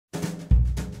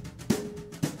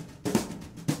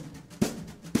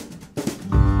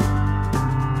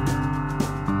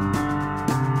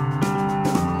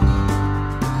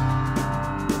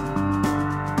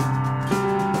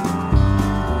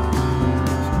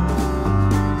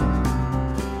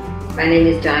My name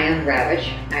is Diane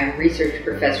Ravitch. I am Research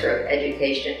Professor of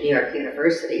Education at New York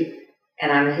University,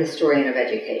 and I'm a historian of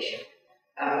education.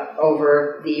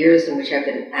 Over the years in which I've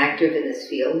been active in this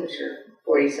field, which are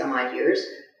 40-some-odd years,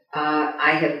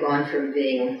 I have gone from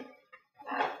being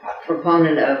a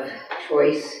proponent of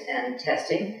choice and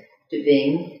testing to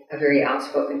being a very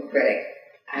outspoken critic.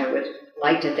 I would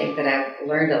like to think that I've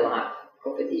learned a lot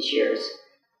over these years.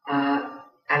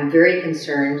 I'm very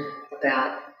concerned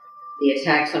about the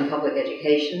attacks on public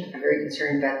education. I'm very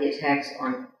concerned about the attacks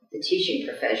on the teaching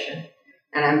profession.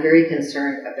 And I'm very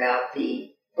concerned about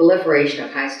the proliferation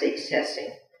of high-stakes testing.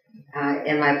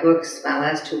 In my books, my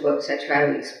last two books, I try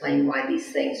to explain why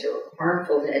these things are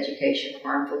harmful to education,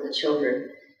 harmful to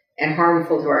children, and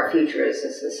harmful to our future as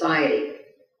a society.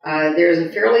 There's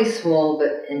a fairly small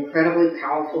but incredibly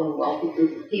powerful and wealthy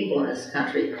group of people in this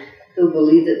country who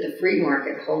believe that the free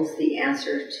market holds the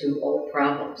answer to all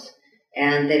problems.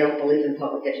 And they don't believe in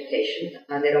public education.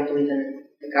 They don't believe in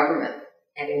the government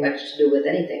having much to do with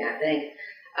anything, I think.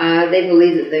 They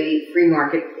believe that the free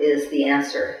market is the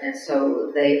answer. And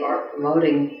so they are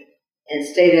promoting, in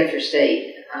state after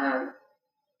state,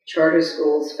 charter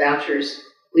schools, vouchers.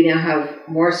 We now have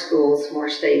more schools, more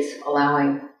states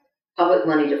allowing public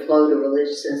money to flow to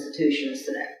religious institutions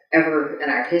than ever in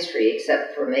our history,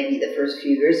 except for maybe the first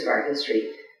few years of our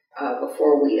history,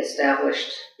 before we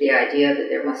established the idea that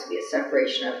there must be a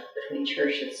separation between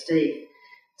church and state.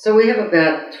 So we have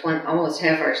about almost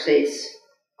half our states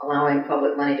allowing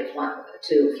public money to flow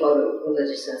to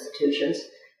religious institutions.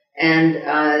 And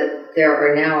there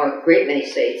are now a great many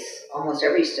states, almost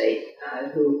every state,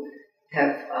 who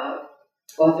have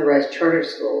authorized charter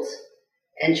schools.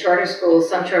 And charter schools,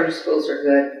 some charter schools are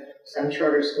good, some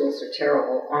charter schools are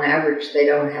terrible. On average, they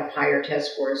don't have higher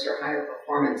test scores or higher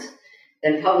performance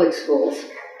than public schools,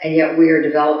 and yet we are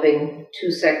developing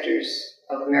two sectors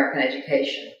of American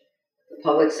education, the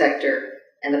public sector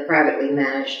and the privately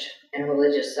managed and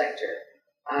religious sector.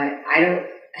 I don't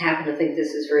happen to think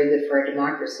this is very good for our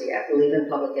democracy. I believe in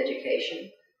public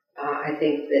education. I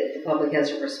think that the public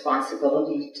has a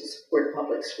responsibility to support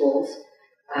public schools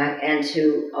and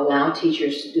to allow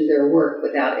teachers to do their work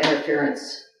without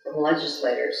interference from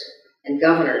legislators and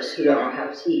governors who don't know how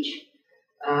to teach.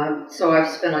 So I've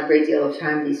spent a great deal of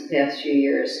time these past few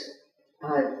years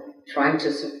trying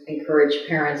to encourage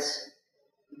parents,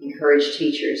 encourage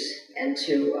teachers, and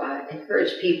to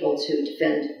encourage people to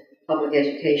defend public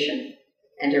education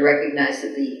and to recognize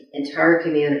that the entire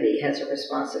community has a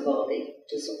responsibility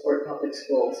to support public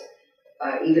schools,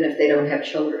 even if they don't have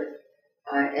children,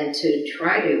 and to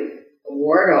try to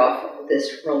ward off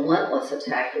this relentless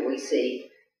attack that we see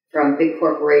from big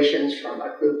corporations, from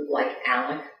a group like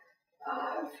ALEC,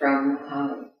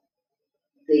 from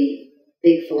the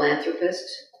big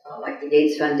philanthropists like the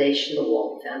Gates Foundation, the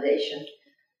Walton Foundation,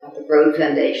 the Broad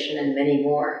Foundation, and many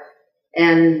more.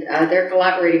 And they're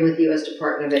collaborating with the U.S.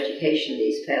 Department of Education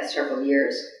these past several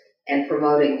years and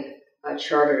promoting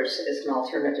charters as an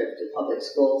alternative to public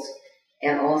schools,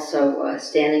 and also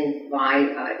standing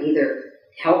by either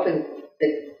helping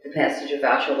the passage of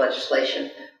voucher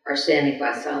legislation or standing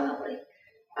by silently.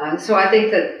 So I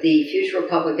think that the future of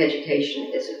public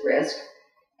education is at risk.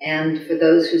 And for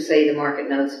those who say the market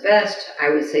knows best, I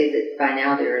would say that by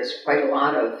now there is quite a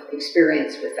lot of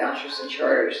experience with vouchers and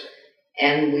charters.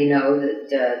 And we know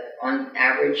that on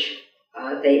average,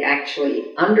 they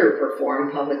actually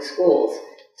underperform public schools.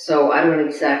 So I don't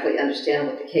exactly understand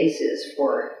what the case is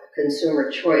for consumer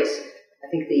choice.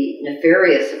 I think the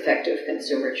nefarious effect of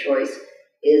consumer choice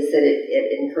is that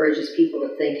it encourages people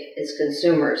to think as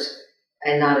consumers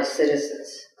and not as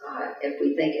citizens. If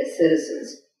we think as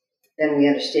citizens, then we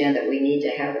understand that we need to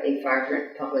have a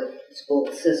vibrant public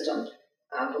school system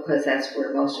because that's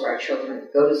where most of our children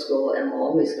go to school and will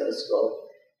always go to school.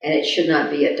 And it should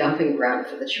not be a dumping ground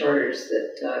for the charters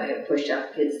that have pushed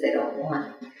out kids they don't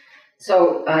want.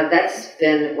 So that's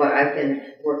been what I've been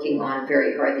working on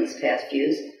very hard these past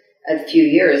few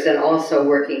years, and also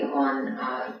working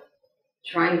on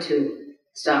trying to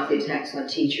stop the attacks on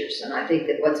teachers. And I think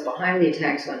that what's behind the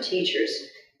attacks on teachers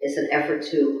is an effort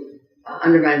to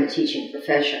undermine the teaching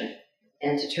profession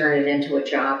and to turn it into a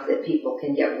job that people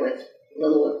can get with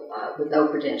no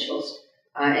credentials,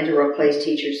 and to replace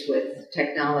teachers with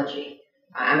technology.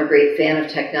 I'm a great fan of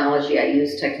technology. I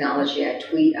use technology. I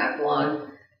tweet, I blog,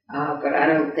 but I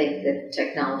don't think that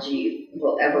technology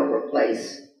will ever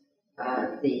replace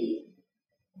the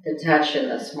touch and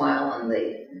the smile and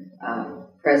the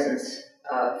presence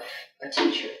of a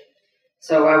teacher.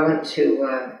 So I want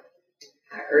to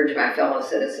urge my fellow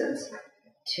citizens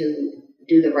to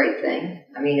do the right thing.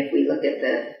 I mean, if we look at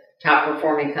the top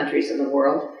performing countries in the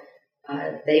world,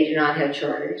 They do not have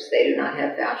charters. They do not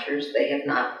have vouchers. They have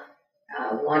not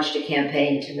launched a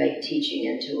campaign to make teaching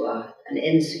into an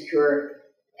insecure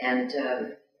and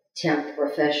temp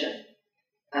profession.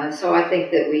 So I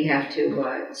think that we have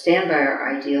to stand by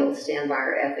our ideals, stand by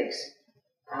our ethics,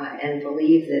 and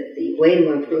believe that the way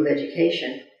to improve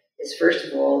education is, first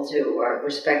of all, to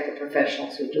respect the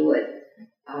professionals who do it,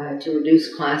 to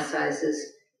reduce class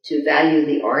sizes, to value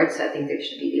the arts. I think there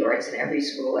should be the arts in every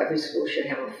school. Every school should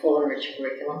have a full and rich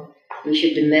curriculum. We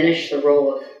should diminish the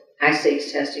role of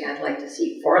high-stakes testing. I'd like to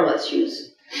see far less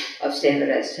use of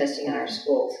standardized testing in our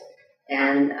schools,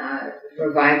 and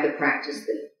revive the practice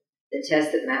that the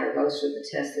tests that matter most are the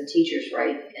tests the teachers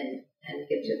write and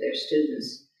give to their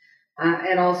students.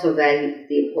 And also value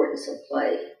the importance of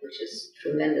play, which is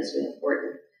tremendously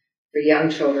important for young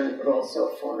children, but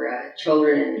also for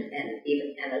children and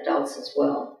even adults as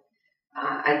well.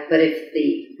 But if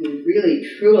we really,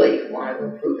 truly want to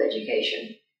improve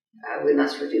education, we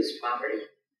must reduce poverty,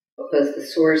 because the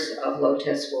source of low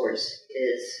test scores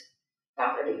is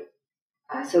poverty.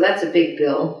 So that's a big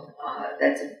bill.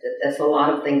 That's a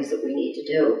lot of things that we need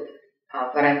to do.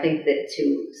 But I think that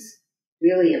to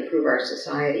really improve our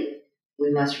society,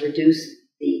 we must reduce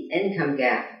the income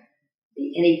gap,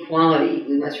 the inequality.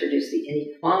 We must reduce the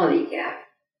inequality gap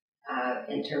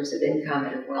in terms of income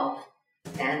and wealth,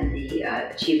 and the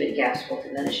achievement gaps will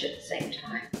diminish at the same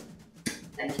time.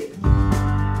 Thank you.